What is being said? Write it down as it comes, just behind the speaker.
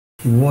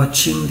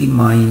Watching the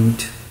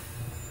mind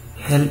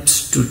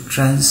helps to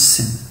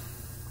transcend.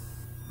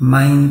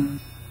 Mind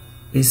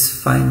is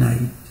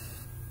finite.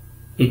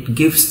 It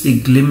gives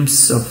the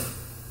glimpse of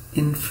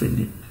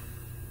infinite.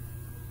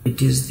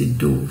 It is the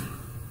door.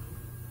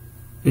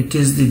 It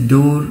is the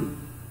door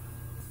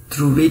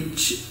through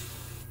which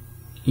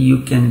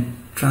you can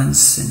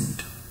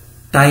transcend.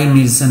 Time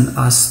is an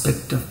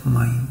aspect of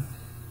mind,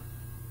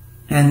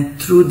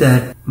 and through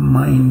that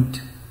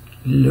mind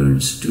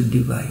learns to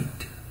divide.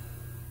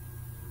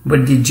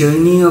 But the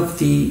journey of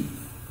the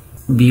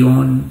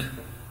beyond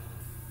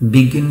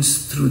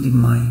begins through the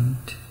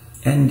mind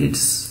and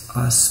its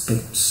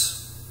aspects.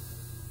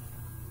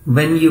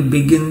 When you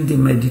begin the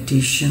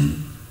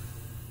meditation,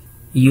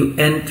 you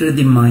enter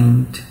the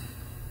mind,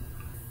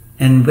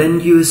 and when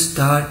you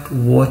start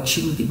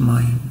watching the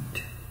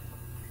mind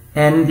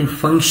and the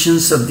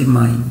functions of the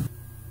mind,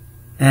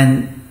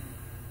 and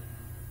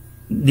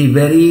the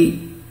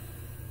very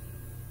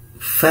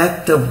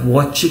fact of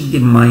watching the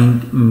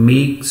mind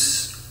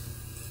makes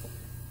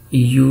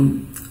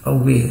you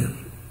aware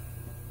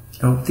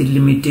of the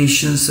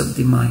limitations of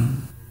the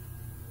mind,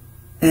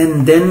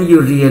 and then you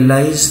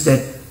realize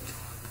that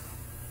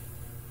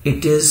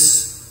it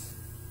is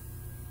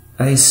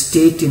a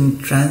state in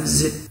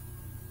transit,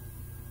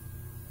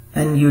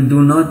 and you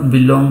do not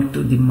belong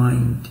to the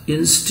mind.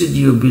 Instead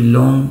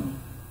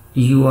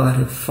you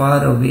are a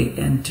faraway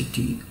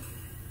entity,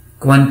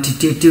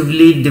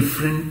 quantitatively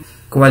different,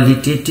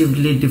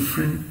 qualitatively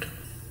different,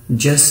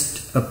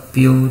 just a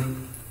pure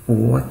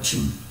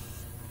watching.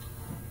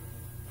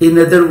 In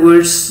other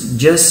words,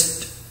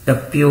 just a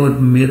pure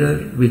mirror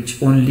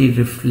which only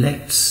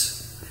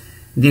reflects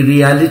the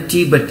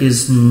reality but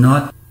is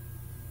not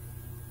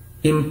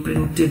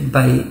imprinted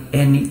by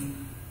any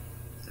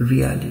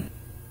reality.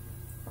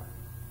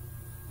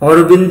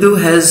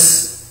 Aurobindo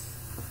has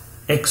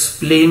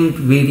explained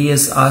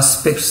various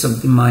aspects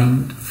of the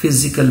mind: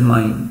 physical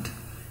mind,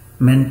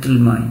 mental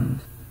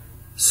mind,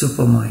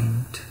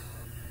 supermind.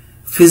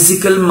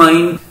 Physical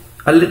mind,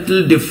 a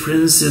little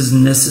difference is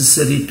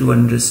necessary to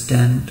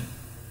understand.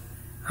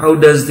 How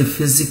does the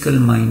physical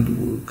mind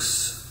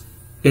works?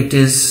 It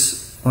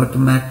is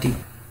automatic.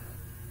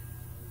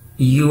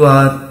 You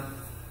are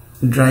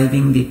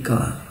driving the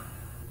car.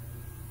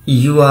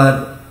 You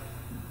are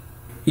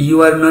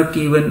not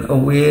even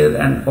aware,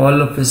 and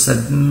all of a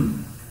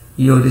sudden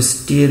your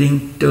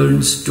steering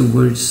turns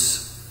towards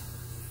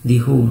the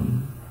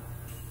home.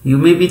 You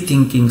may be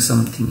thinking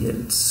something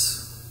else.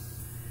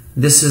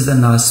 This is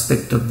an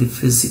aspect of the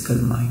physical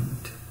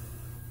mind.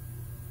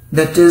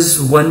 That is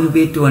one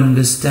way to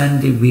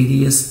understand the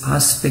various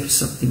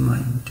aspects of the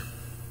mind.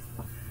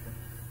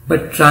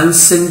 But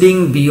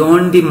transcending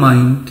beyond the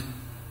mind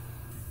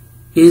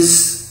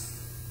is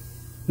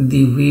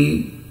the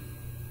way,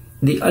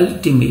 the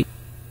ultimate.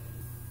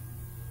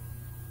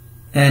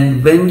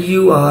 And when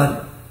you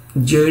are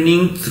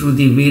journeying through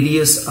the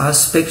various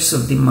aspects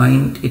of the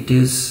mind, it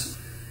is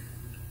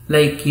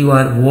like you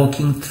are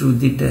walking through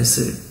the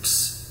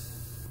deserts.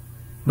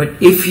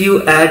 But if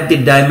you add the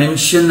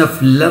dimension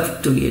of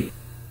love to it,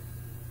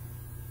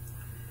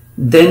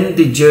 then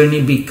the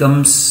journey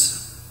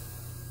becomes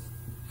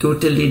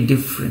totally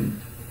different.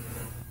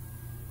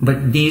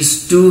 But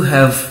these two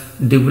have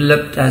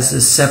developed as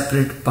a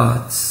separate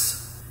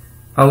paths.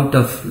 Out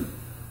of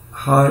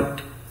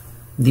heart,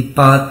 the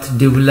path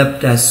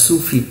developed as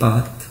Sufi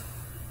path,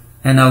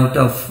 and out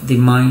of the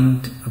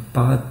mind, a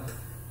path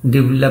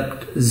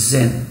developed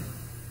Zen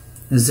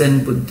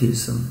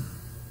Buddhism.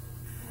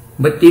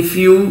 But if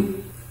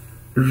you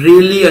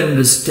really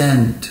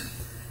understand,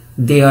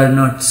 they are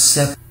not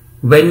separate.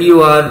 When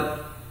you are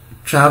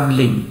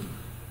traveling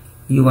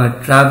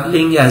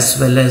as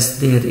well as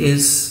there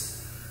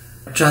is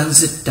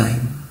transit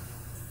time.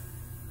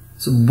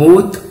 So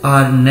both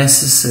are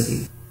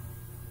necessary.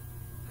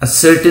 A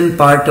certain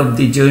part of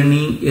the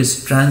journey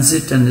is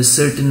transit and a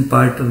certain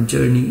part of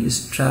journey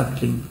is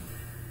traveling.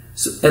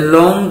 So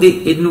along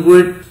the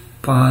inward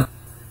path,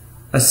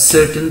 a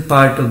certain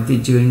part of the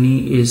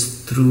journey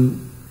is through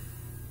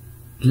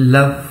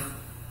love,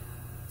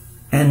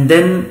 and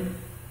then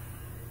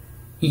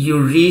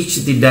you reach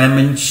the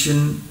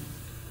dimension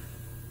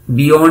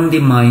beyond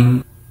the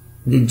mind,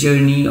 the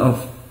journey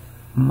of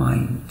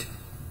mind,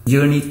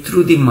 journey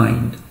through the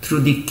mind,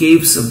 through the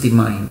caves of the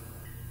mind.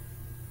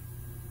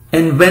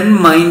 And when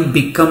mind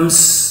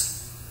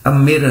becomes a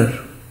mirror,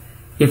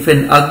 if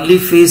an ugly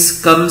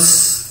face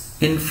comes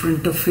in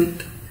front of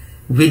it,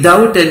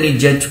 without any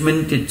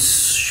judgment, it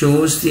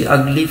shows the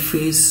ugly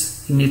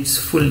face in its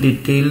full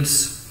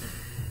details,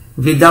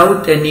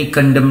 without any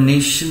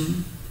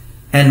condemnation.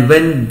 And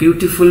when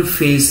beautiful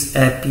face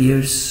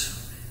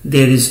appears,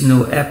 there is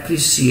no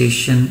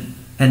appreciation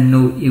and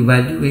no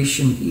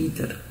evaluation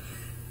either.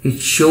 It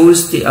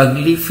shows the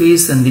ugly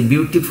face and the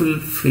beautiful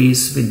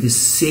face with the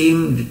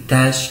same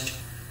detached,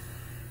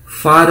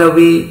 far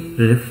away,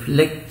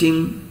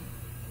 reflecting,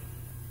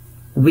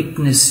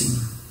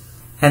 witnessing.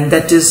 And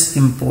that is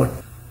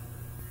important.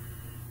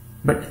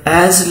 But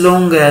as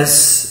long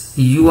as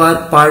you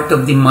are part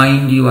of the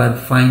mind, you are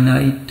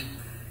finite,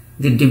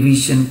 the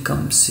division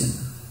comes in.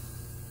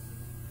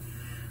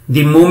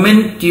 The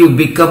moment you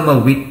become a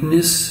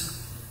witness,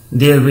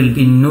 there will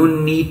be no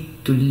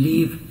need to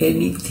leave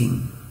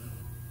anything.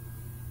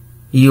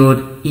 Your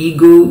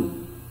ego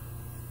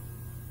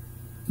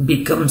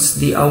becomes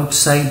the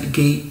outside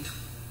gate.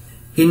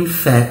 In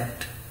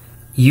fact,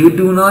 you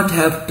do not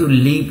have to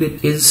leave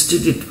it,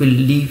 instead it will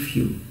leave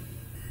you.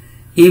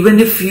 Even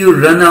if you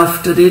run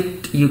after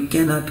it, you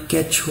cannot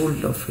catch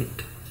hold of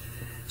it.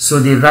 So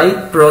the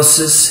right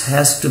process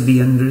has to be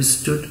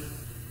understood.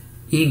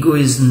 Ego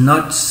is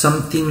not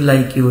something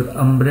like your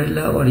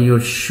umbrella or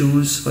your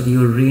shoes or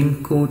your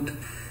raincoat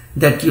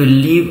that you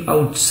leave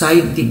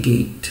outside the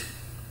gate.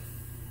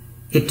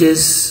 It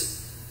is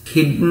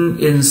hidden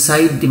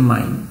inside the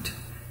mind.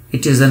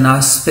 It is an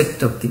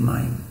aspect of the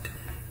mind.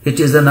 It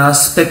is an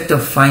aspect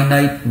of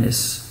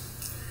finiteness.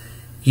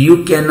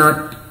 You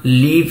cannot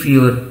leave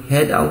your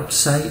head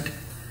outside.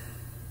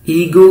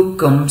 Ego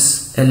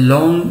comes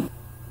along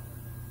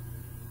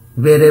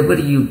wherever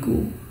you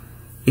go.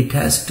 It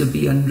has to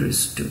be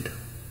understood.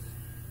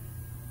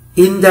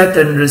 In that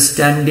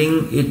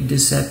understanding, it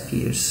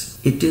disappears.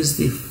 It is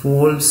the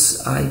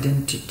false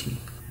identity.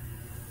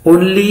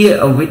 Only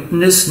a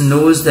witness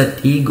knows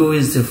that ego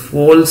is the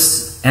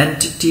false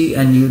entity,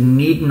 and you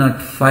need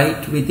not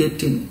fight with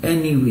it in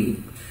any way.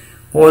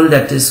 All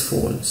that is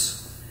false.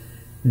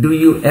 Do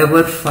you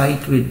ever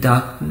fight with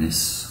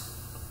darkness?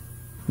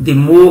 The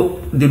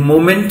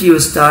moment you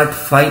start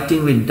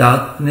fighting with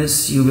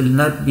darkness, you will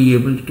not be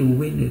able to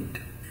win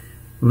it.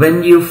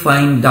 When you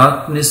find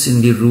darkness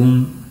in the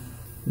room,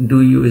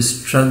 do you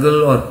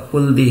struggle or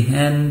pull the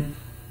hand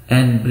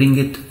and bring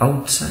it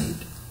outside?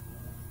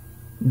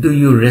 Do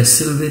you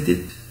wrestle with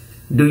it?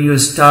 Do you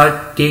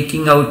start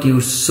taking out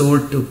your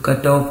sword to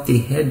cut off the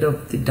head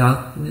of the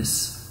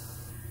darkness?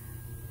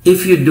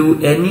 If you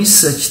do any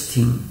such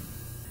thing,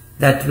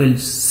 that will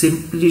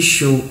simply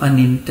show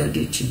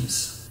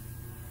unintelligence.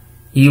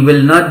 You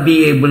will not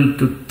be able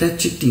to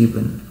touch it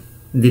even,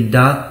 the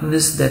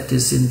darkness that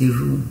is in the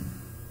room.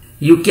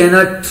 You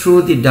cannot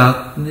throw the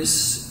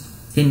darkness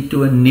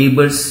into a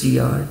neighbor's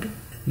yard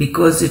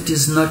because it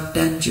is not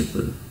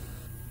tangible.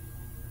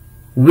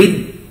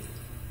 With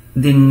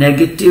the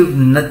negative,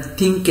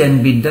 nothing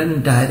can be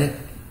done direct.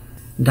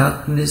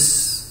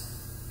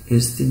 Darkness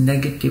is the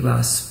negative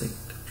aspect.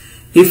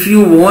 If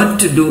you want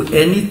to do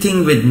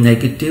anything with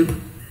negative,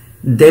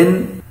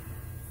 then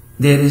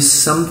there is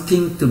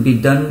something to be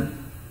done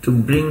to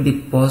bring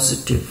the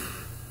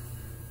positive,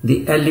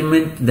 the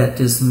element that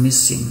is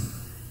missing.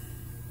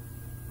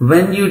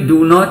 When you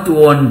do not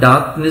want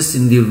darkness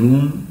in the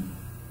room,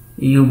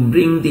 you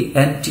bring the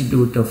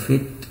antidote of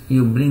it,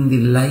 you bring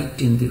the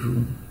light in the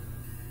room.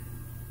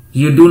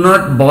 You do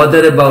not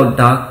bother about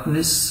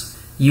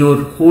darkness,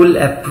 your whole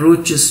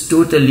approach is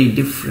totally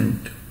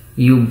different.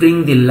 You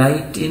bring the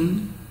light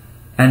in,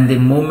 and the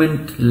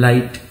moment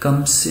light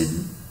comes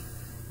in,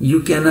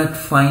 you cannot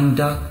find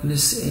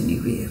darkness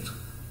anywhere.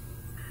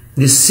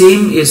 The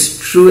same is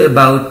true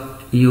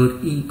about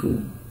your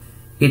ego.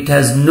 It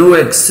has no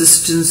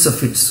existence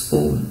of its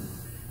own.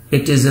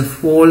 It is a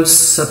false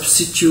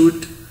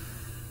substitute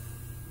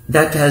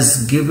that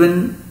has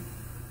given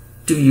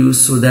to you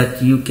so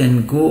that you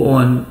can go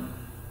on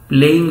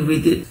playing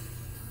with it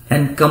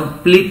and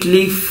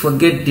completely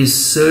forget the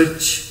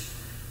search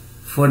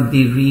for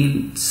the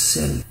real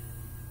self.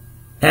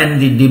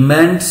 And the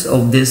demands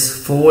of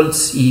this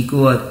false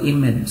ego are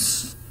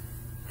immense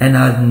and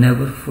are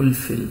never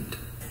fulfilled.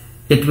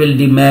 It will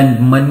demand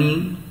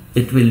money,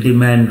 it will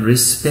demand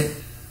respect,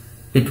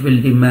 it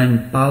will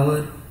demand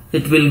power,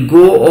 it will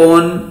go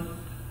on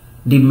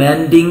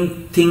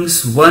demanding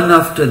things one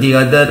after the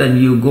other,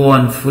 and you go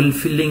on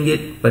fulfilling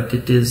it, but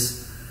it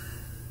is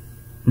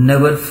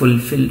never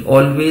fulfilled,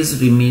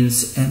 always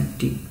remains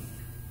empty.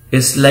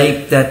 It's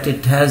like that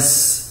it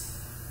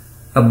has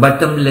a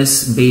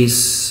bottomless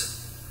base.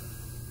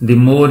 The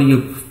more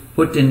you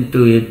put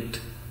into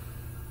it,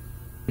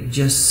 it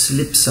just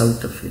slips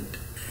out of it.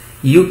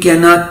 You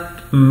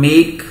cannot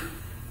make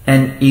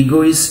an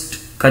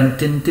egoist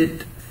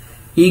contented.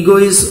 Ego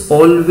is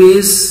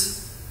always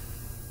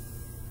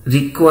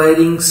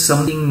requiring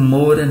something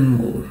more and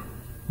more,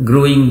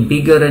 growing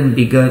bigger and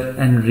bigger,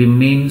 and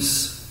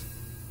remains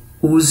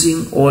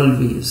oozing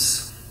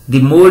always.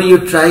 The more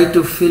you try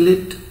to fill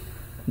it,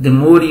 the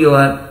more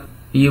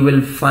you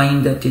will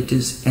find that it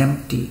is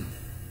empty.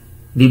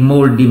 The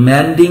more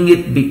demanding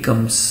it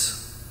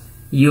becomes,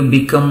 you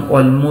become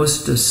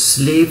almost a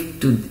slave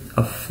to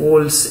a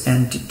false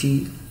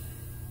entity,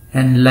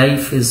 and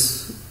life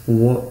is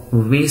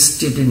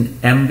wasted in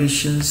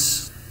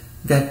ambitions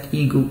that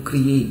ego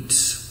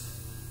creates.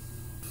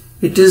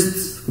 It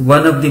is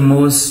one of the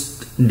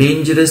most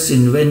dangerous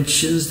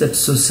inventions that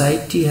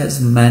society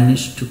has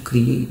managed to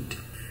create.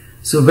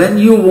 So when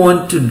you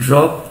want to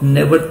drop,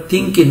 never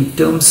think in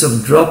terms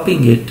of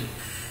dropping it,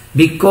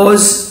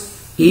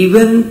 because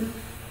even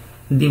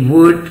the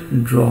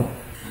word drop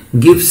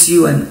gives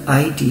you an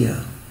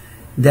idea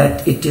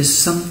that it is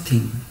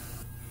something.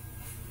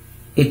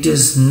 It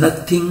is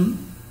nothing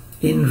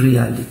in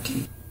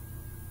reality.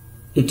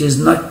 It is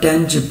not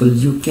tangible.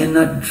 You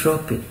cannot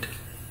drop it.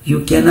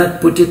 You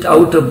cannot put it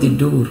out of the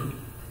door.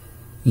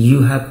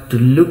 You have to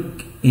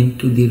look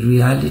into the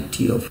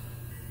reality of it.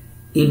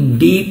 In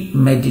deep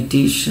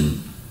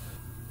meditation,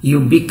 you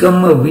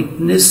become a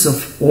witness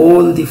of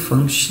all the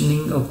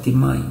functioning of the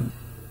mind.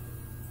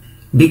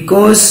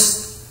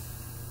 Because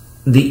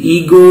the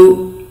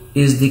ego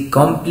is the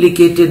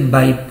complicated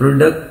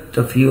byproduct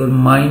of your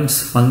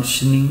mind's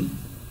functioning,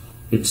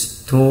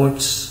 its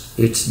thoughts,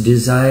 its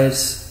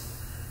desires,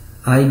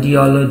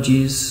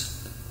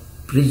 ideologies,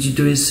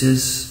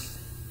 prejudices,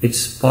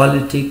 its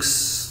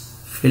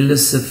politics,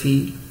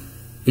 philosophy,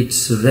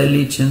 its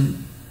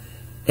religion,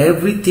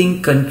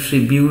 everything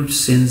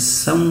contributes in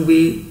some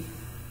way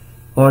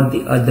or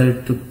the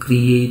other to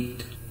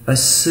create a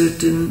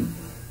certain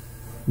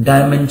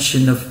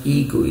dimension of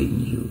ego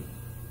in you.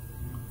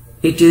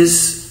 It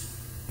is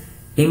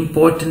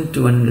important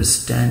to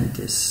understand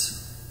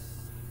this.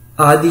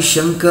 Adi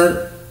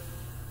Shankar,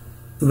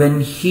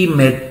 when he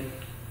met,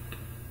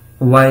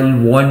 while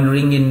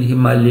wandering in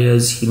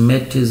Himalayas, he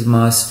met his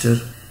master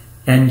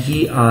and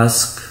he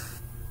asked,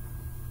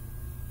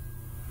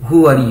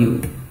 "Who are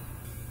you?"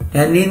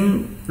 And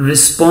in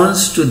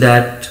response to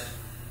that,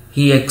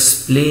 he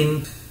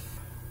explained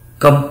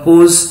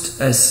composed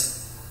as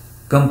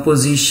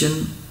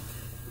composition,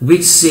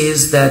 which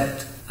says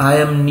that I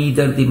am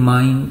neither the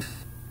mind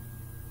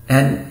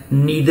and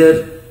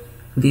neither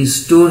the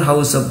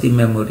storehouse of the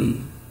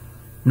memory,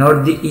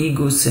 nor the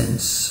ego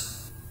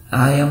sense.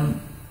 I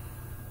am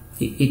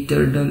the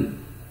eternal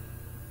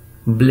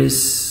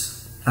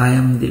bliss. I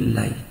am the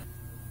light.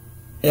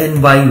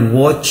 And by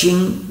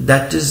watching,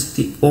 that is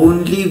the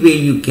only way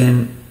you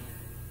can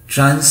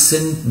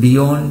transcend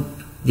beyond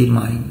the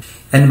mind.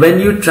 And when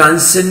you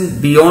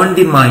transcend beyond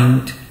the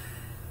mind,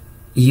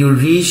 you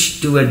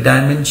reach to a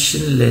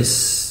dimensionless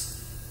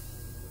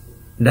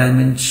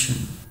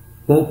dimension,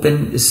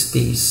 open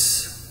space.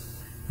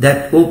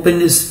 That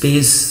open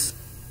space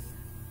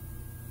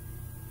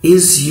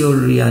is your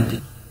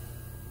reality.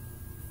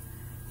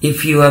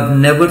 If you have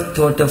never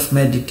thought of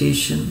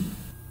meditation,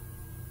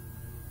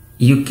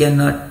 you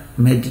cannot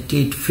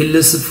meditate.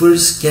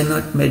 Philosophers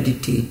cannot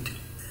meditate.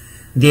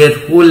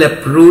 Their whole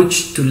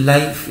approach to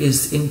life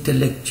is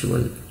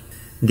intellectual.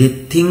 They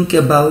think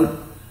about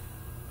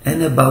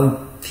and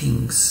about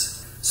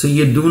things. So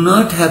you do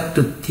not have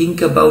to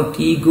think about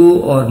ego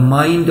or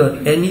mind or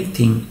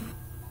anything.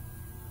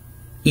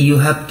 You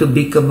have to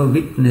become a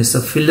witness.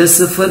 A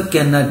philosopher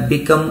cannot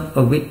become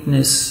a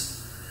witness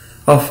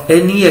of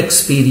any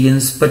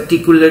experience,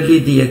 particularly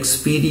the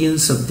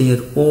experience of their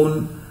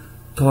own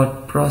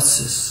thought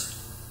process.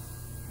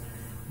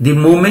 The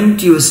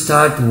moment you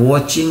start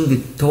watching the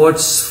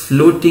thoughts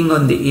floating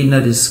on the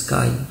inner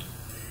sky,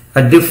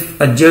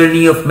 a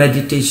journey of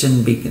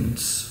meditation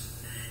begins.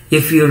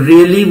 If you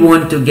really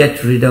want to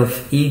get rid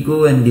of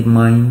ego and the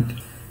mind,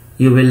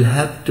 you will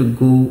have to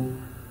go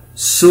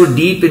so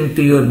deep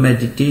into your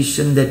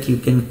meditation that you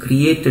can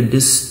create a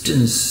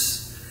distance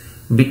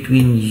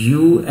between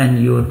you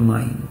and your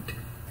mind.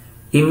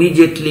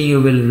 Immediately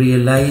you will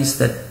realize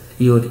that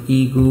your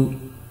ego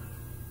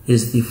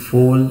is the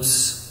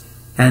false,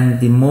 and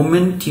the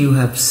moment you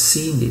have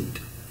seen it,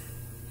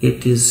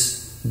 it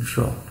is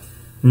dropped.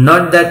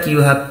 Not that you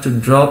have to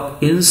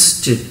drop,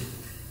 instead,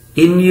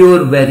 in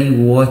your very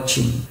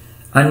watching,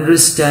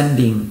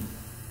 understanding,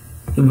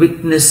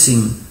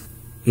 witnessing,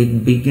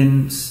 it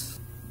begins.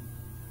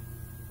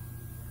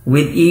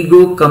 With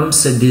ego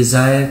comes a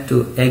desire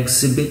to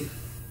exhibit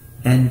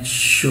and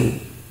show.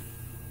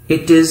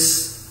 It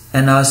is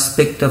an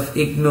aspect of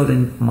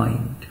ignorant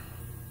mind.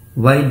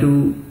 Why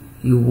do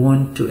you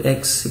want to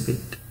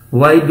exhibit?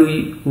 Why do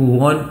you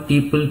want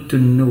people to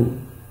know?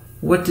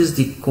 What is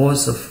the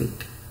cause of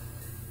it?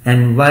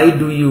 And why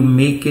do you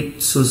make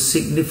it so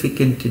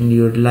significant in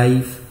your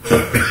life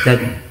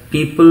that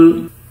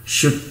people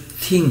should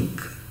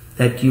think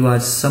that you are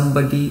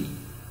somebody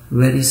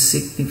very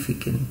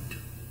significant,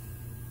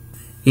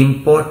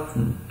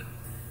 important,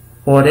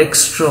 or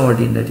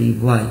extraordinary?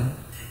 Why?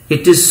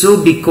 It is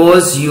so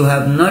because you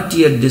have not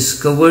yet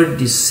discovered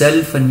the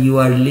self and you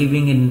are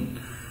living in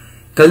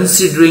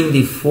considering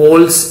the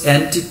false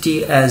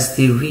entity as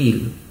the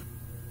real.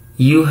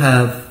 You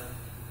have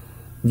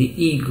the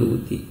ego,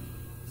 the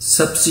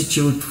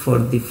substitute for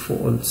the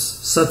false,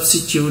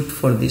 substitute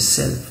for the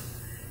self.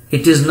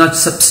 It is not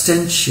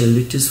substantial,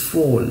 it is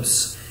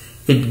false.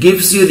 It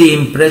gives you the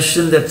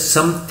impression that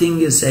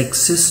something is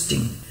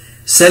existing.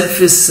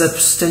 Self is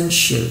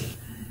substantial,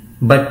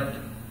 but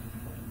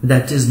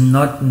that is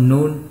not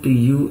known to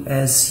you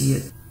as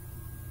yet.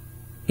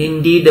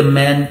 Indeed, a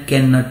man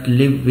cannot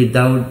live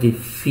without the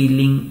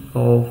feeling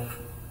of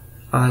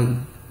I.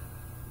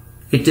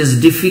 It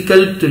is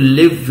difficult to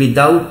live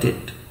without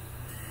it.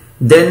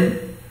 Then,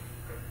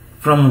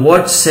 from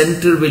what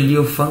center will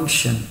you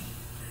function?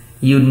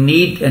 You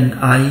need an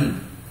I,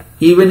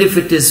 even if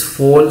it is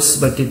false,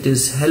 but it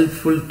is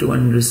helpful to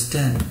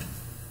understand.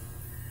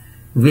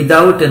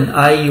 Without an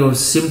I, you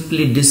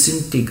simply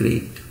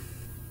disintegrate.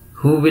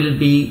 Who will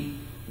be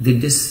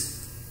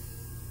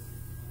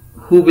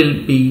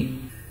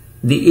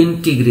the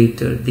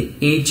integrator, the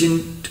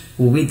agent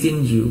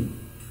within you,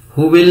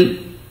 who will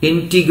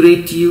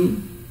integrate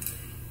you,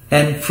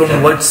 and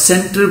from what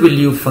center will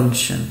you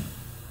function?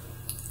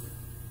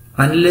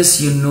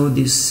 Unless you know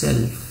this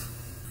self,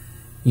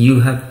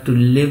 you have to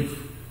live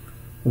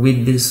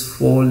with this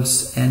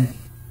false and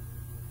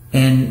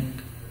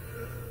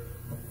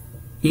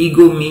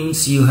ego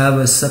means you have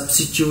a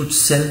substitute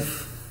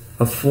self,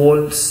 a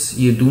false,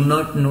 you do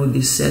not know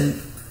the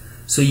self.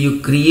 So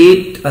you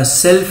create a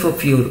self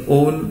of your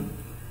own.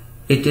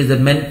 It is a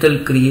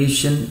mental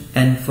creation,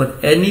 and for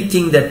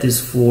anything that is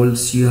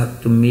false, you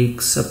have to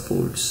make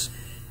supports.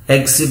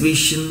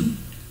 Exhibition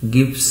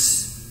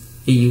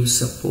gives you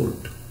support.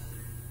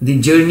 The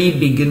journey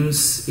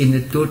begins in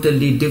a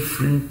totally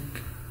different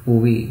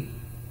way.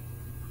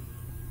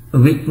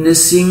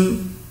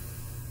 Witnessing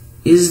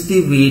is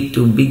the way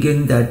to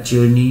begin that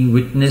journey,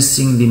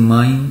 witnessing the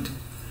mind,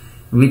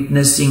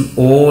 witnessing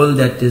all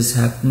that is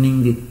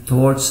happening, the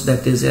thoughts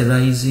that is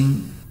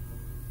arising,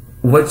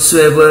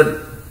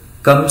 whatsoever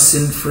comes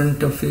in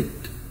front of it,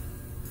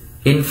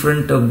 in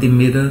front of the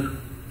mirror,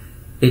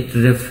 it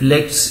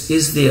reflects,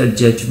 is there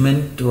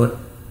judgment or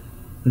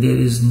there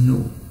is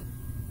no.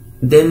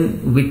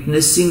 Then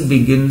witnessing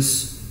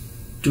begins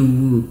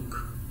to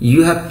work.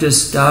 You have to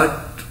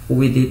start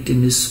with it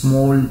in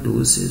small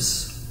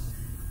doses,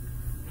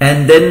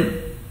 and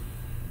then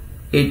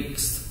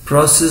its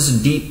process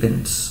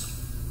deepens,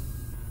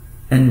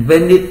 and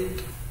when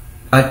it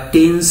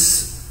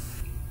attains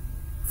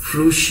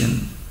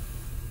fruition,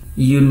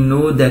 you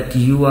know that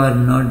you are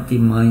not the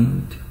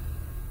mind,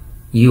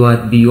 you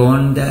are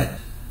beyond that.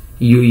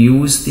 You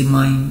use the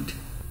mind.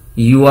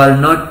 You are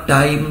not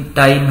time.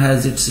 Time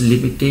has its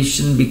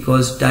limitation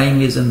because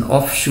time is an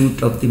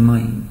offshoot of the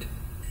mind.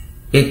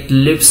 It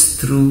lives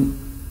through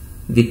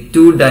the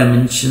two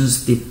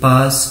dimensions, the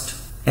past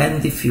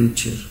and the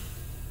future.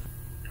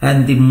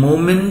 And the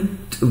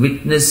moment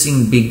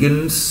witnessing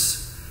begins,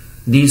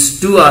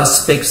 these two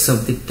aspects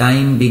of the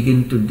time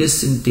begin to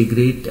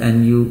disintegrate,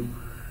 and you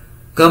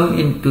come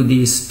into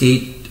the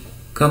state,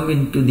 come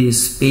into the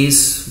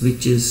space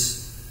which is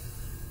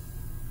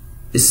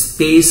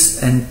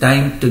space and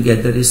time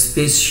together,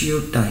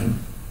 spatio-time.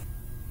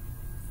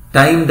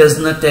 Time does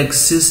not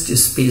exist,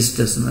 space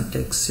does not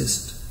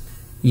exist.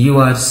 You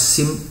are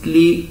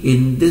simply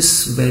in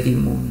this very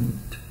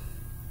moment.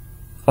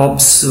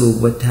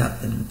 Observe what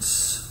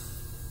happens.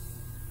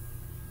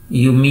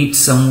 You meet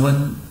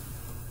someone.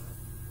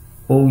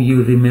 Oh,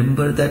 you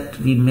remember that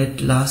we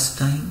met last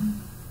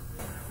time?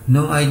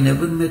 No, I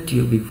never met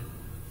you before.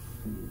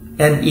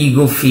 And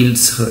ego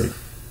feels hurt.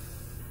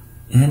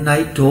 And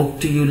I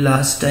talked to you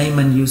last time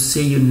and you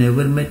say you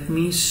never met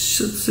me.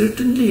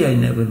 Certainly I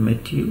never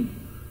met you.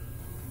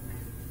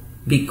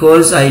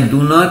 Because I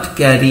do not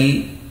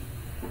carry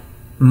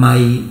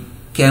my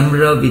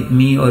camera with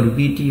me or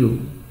video.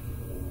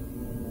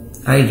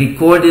 I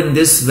record in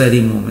this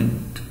very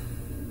moment.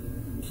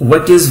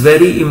 What is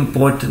very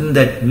important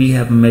that we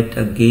have met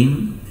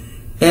again,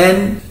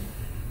 and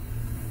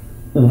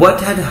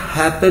what had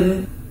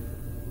happened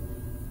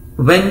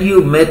when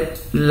you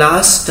met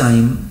last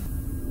time.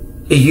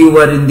 You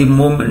were in the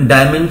moment,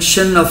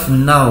 dimension of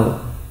now.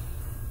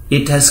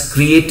 It has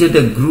created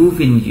a groove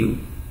in you.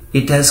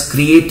 It has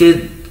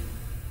created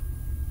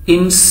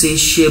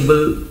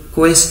insatiable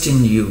quest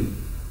in you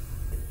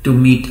to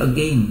meet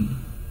again.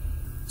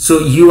 So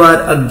you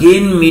are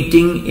again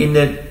meeting in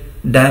a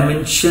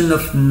dimension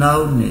of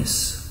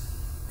nowness.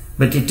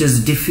 But it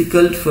is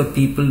difficult for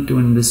people to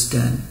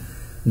understand.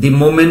 The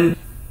moment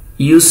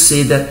you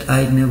say that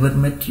I never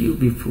met you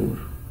before,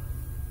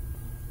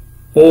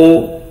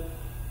 or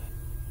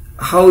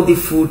how the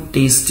food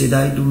tasted,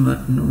 I do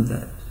not know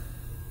that.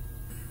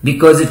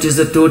 Because it is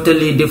a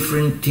totally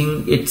different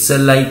thing. It's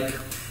like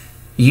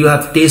you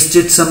have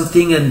tasted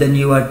something and then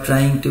you are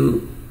trying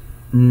to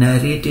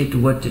narrate it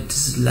what it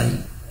is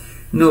like.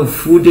 No,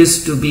 food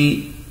is to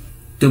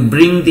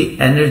bring the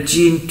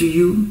energy into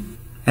you,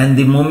 and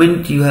the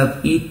moment you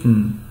have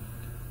eaten,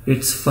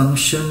 its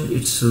function,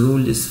 its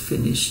role is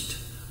finished.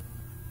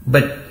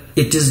 But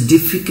it is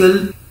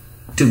difficult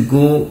to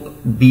go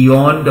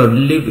beyond or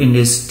live in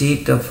a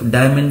state of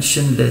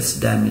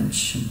dimensionless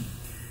dimension.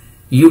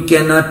 You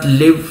cannot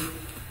live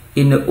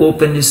in an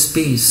open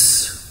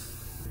space.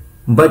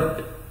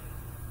 But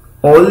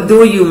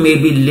although you may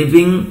be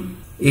living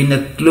in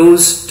a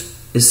closed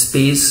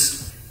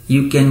space,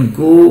 you can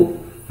go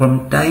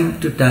from time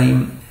to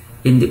time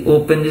in the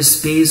open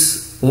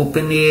space,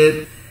 open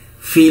air,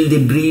 feel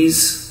the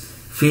breeze,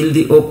 feel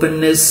the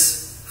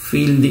openness,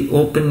 feel the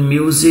open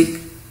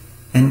music,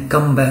 and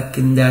come back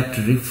in that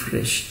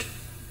refreshed.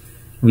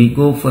 We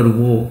go for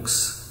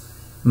walks.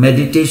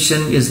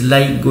 Meditation is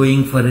like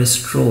going for a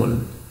stroll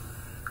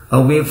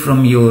away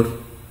from your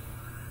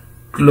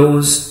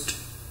closed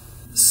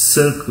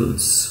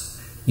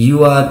circles.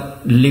 You are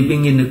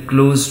living in a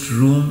closed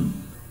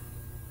room,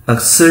 a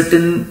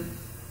certain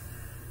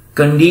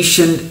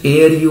conditioned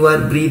air you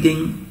are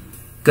breathing,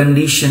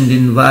 conditioned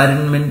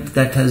environment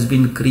that has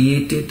been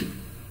created.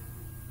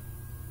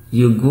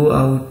 You go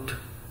out,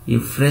 you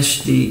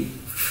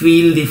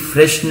Feel the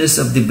freshness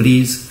of the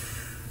breeze.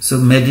 So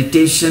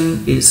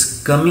meditation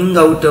is coming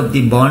out of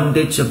the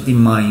bondage of the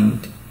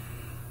mind,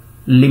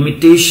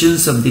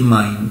 limitations of the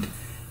mind,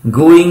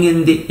 going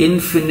in the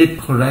infinite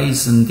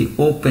horizon, the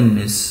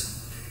openness.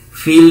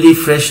 Feel the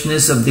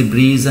freshness of the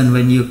breeze, and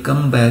when you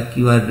come back,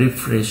 you are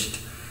refreshed.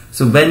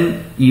 So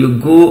when you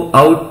go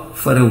out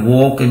for a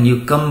walk and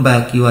you come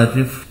back, you are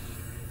refreshed.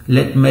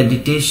 Let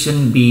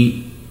meditation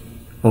be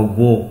a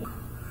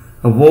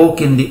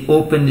walk in the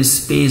open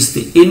space,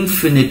 the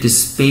infinite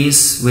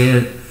space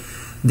where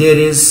there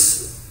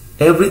is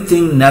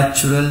everything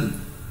natural,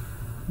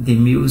 the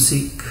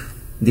music,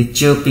 the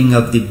chirping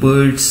of the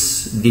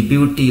birds, the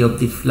beauty of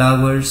the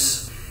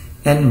flowers.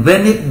 And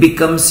when it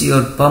becomes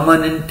your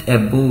permanent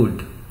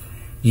abode,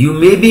 you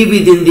may be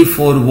within the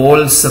four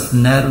walls of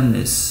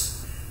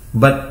narrowness,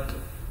 but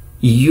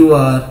you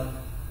are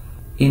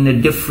in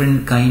a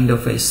different kind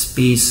of a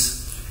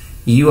space.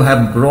 You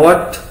have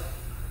brought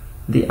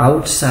the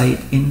outside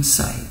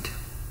inside.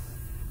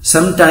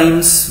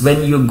 Sometimes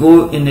when you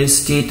go in a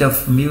state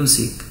of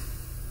music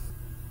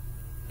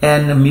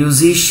and a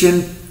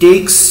musician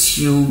takes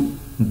you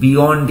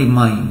beyond the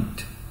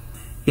mind,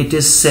 it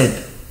is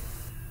said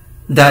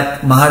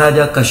that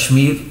Maharaja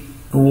Kashmir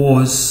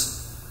was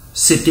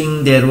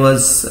sitting, there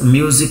was a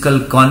musical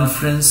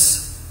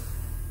conference.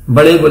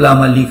 Bade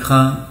Ghulam Ali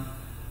Khan,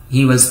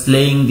 he was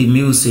playing the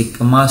music,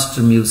 a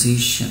master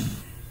musician.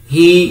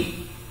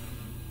 He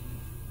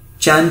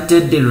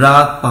chanted the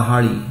Rag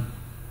Pahari.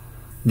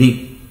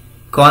 The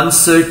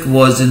concert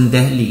was in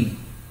Delhi.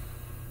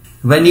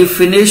 When he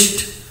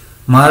finished,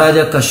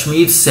 Maharaja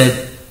Kashmir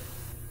said,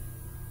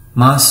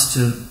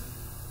 Master,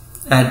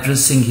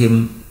 addressing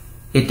him,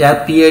 it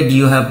appeared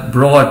you have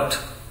brought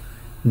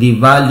the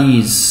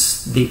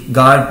valleys, the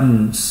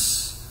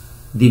gardens,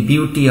 the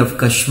beauty of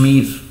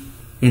Kashmir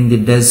in the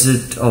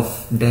desert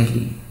of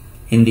Delhi,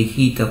 in the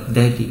heat of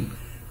Delhi,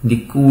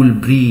 the cool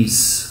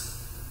breeze,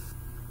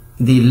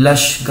 the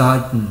lush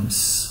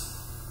gardens,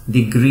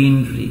 the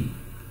greenery,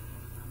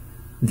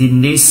 the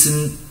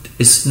nascent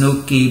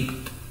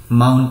snow-capped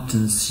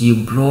mountains.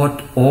 You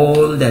brought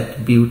all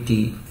that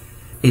beauty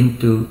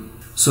into.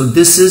 So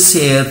this is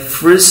here,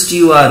 first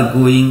you are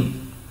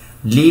going,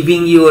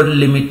 leaving your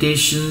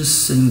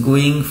limitations and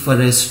going for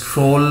a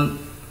stroll.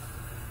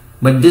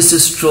 But this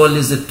stroll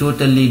is a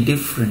totally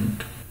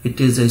different.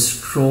 It is a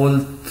stroll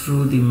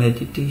through the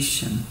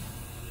meditation.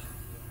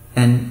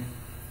 And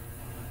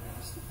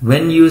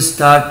when you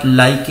start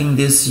liking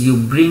this, you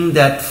bring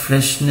that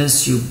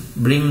freshness, you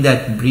bring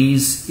that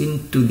breeze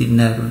into the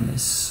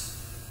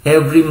narrowness.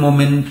 Every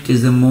moment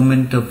is a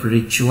moment of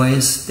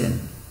rejoice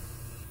then.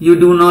 You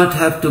do not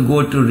have to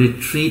go to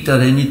retreat or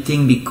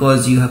anything,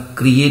 because you have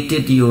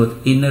created your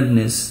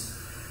innerness,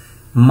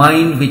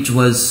 mind which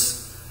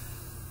was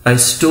a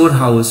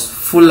storehouse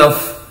full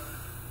of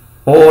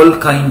all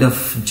kind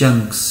of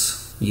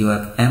junks. You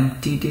have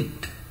emptied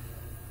it,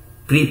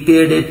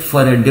 prepared it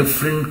for a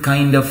different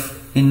kind of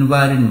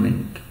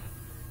environment.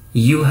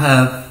 You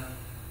have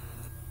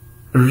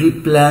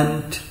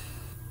replanted,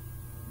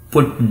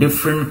 put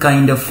different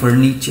kind of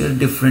furniture,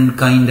 different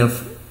kind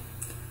of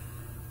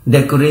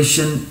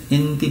decoration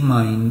in the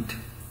mind,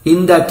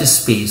 in that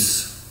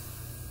space,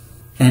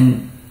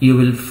 and you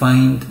will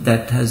find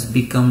that has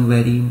become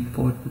very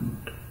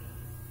important.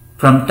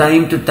 From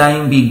time to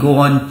time we go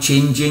on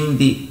changing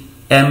the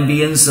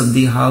ambience of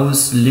the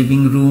house,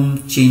 living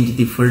room, change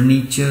the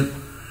furniture.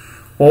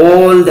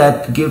 All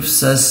that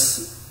gives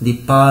us the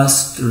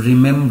past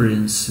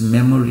remembrance,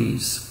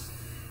 memories.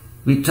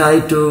 We try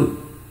to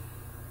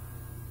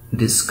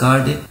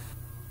discard it,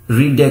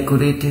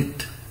 redecorate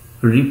it,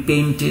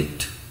 repaint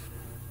it.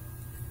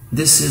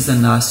 This is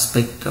an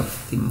aspect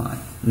of the mind,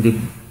 the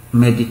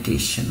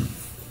meditation.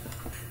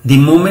 The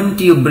moment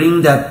you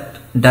bring that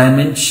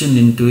dimension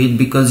into it,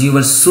 because you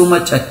were so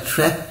much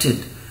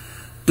attracted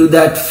to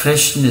that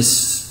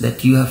freshness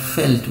that you have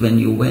felt when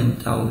you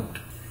went out,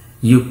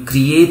 you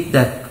create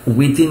that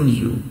within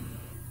you,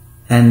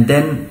 and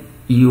then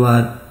you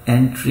are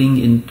entering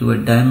into a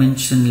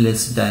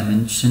dimensionless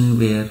dimension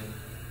where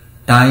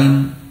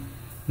time,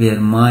 where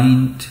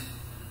mind,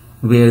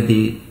 where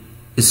the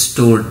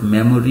stored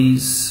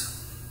memories,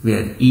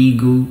 where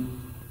ego,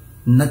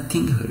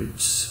 nothing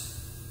hurts.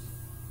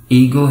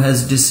 Ego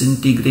has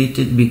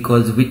disintegrated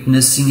because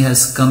witnessing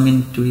has come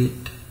into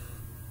it.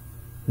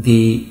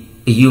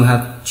 You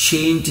have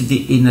changed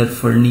the inner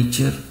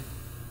furniture.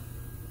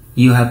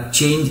 You have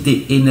changed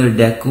the inner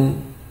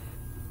deco.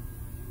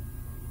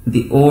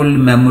 The old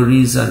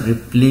memories are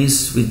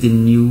replaced with the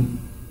new.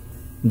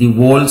 The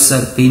walls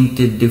are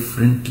painted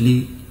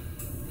differently.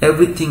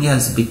 Everything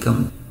has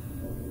become.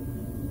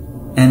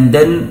 And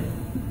then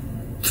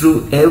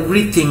through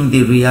everything,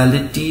 the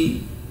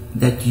reality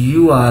that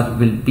you are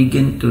will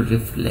begin to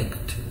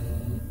reflect.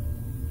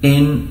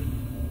 In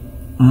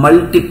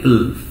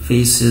multiple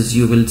faces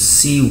you will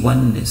see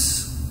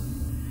oneness.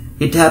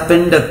 It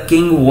happened a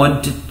king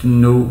wanted to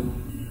know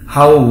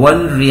how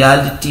one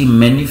reality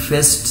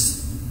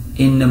manifests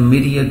in a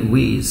myriad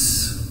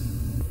ways.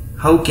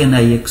 How can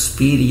I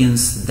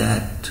experience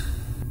that?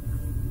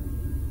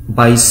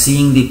 by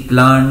seeing the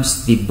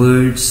plants, the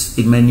birds,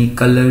 the many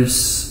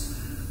colors,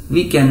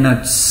 we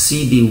cannot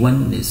see the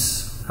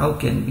oneness. How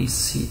can we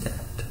see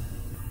that?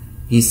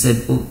 He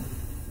said, oh,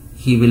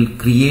 he will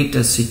create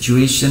a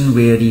situation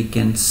where he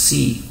can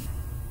see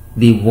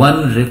the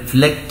one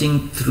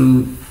reflecting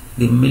through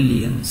the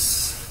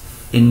millions,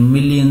 in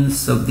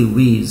millions of the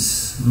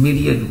ways,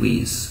 myriad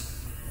ways.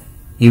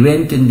 He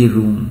went in the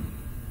room.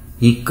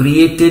 He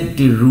created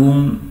the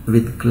room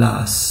with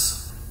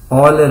glass.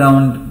 All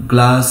around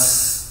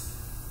glass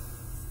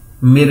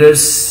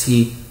mirrors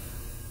he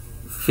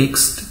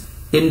fixed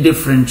in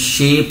different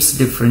shapes,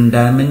 different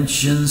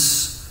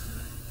dimensions,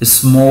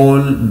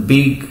 small,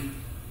 big,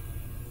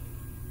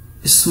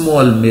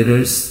 small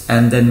mirrors,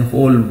 and then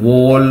whole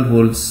wall,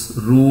 whole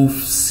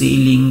roof,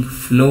 ceiling,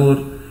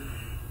 floor,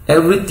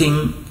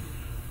 everything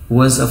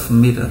was of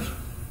mirror.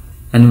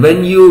 And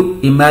when you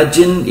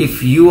imagine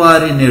if you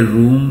are in a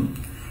room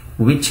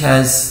which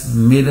has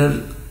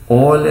mirror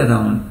all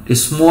around,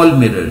 small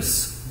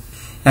mirrors,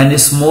 and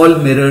small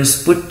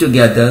mirrors put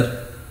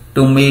together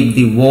to make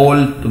the wall,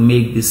 to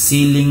make the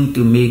ceiling,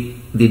 to make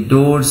the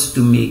doors,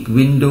 to make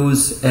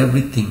windows,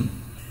 everything.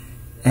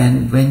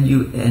 And when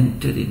you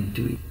enter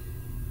into it,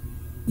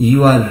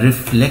 you are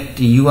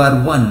reflecting, you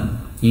are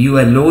one, you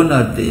alone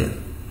are there.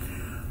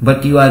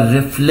 But you are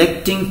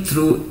reflecting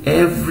through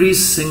every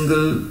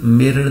single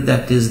mirror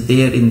that is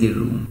there in the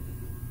room.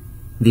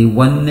 The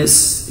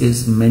oneness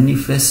is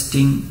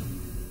manifesting.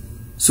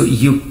 So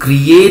you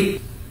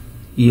create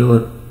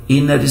your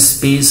inner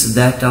space,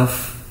 that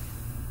of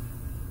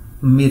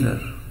mirror.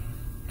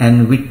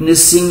 And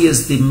witnessing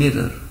is the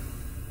mirror.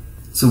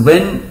 So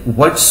when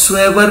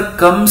whatsoever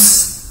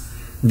comes,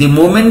 the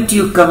moment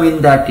you come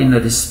in that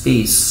inner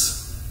space,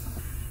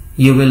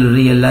 you will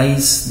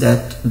realize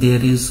that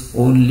there is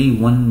only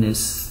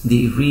oneness.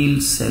 The real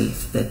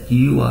self that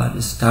you are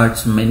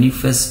starts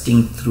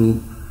manifesting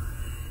through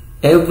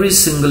every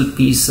single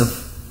piece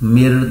of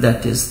mirror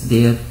that is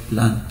there,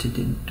 planted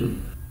into,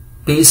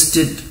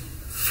 pasted,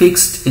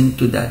 fixed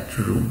into that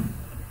room.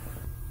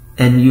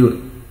 And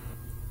you,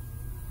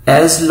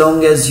 as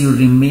long as you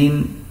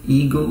remain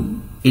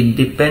ego, it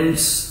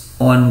depends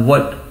on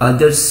what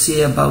others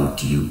say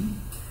about you.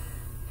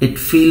 It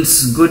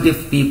feels good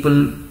if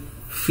people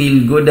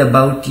feel good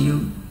about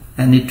you,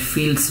 and it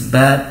feels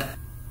bad.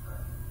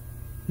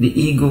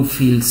 The ego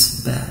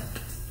feels bad.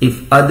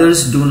 If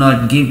others do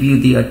not give you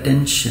the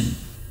attention,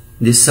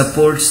 the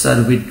supports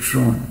are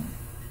withdrawn.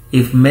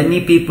 If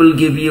many people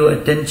give you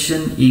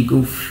attention,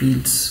 ego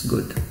feels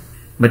good.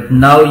 But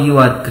now you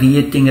are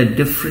creating a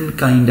different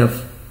kind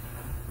of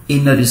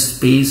inner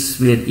space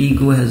where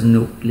ego has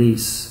no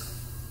place.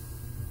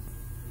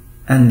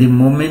 And the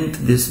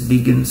moment this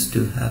begins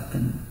to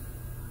happen,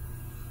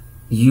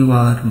 you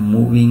are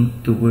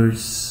moving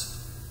towards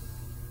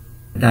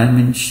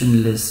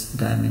dimensionless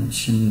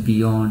dimension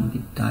beyond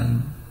the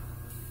time.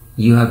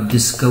 You have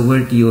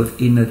discovered your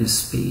inner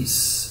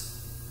space.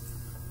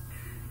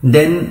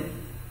 Then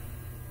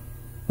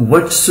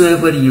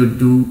whatsoever you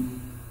do,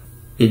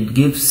 it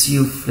gives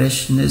you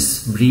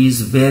freshness,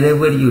 breeze.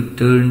 Wherever you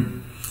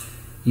turn,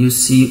 you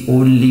see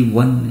only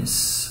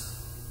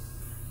oneness.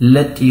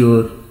 Let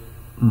your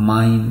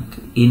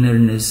mind,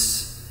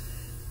 innerness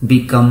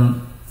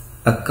become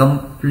a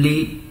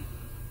complete,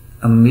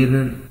 a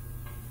mirror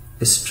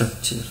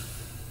structure.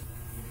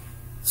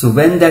 So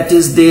when that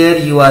is there,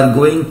 you are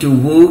going to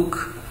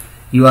work,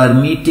 you are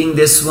meeting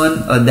this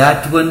one or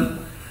that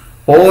one,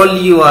 all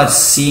you are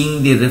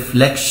seeing the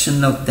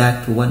reflection of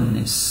that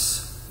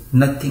oneness,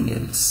 nothing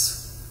else.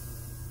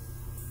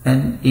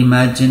 And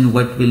imagine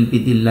what will be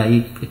the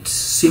life. It's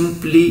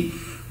simply,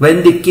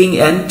 when the king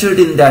entered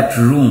in that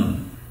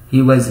room,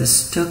 he was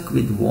stuck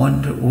with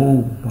wonder.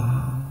 Oh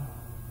wow!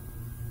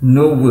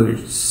 No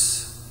words.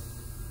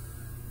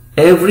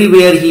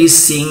 Everywhere he is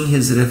seeing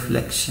his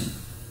reflection.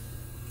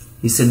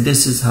 He said,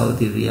 this is how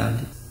the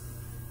reality.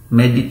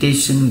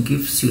 Meditation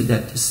gives you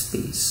that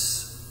space.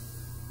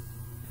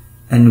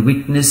 And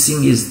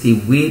witnessing is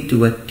the way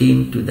to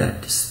attain to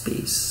that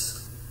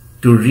space,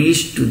 to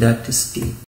reach to that state.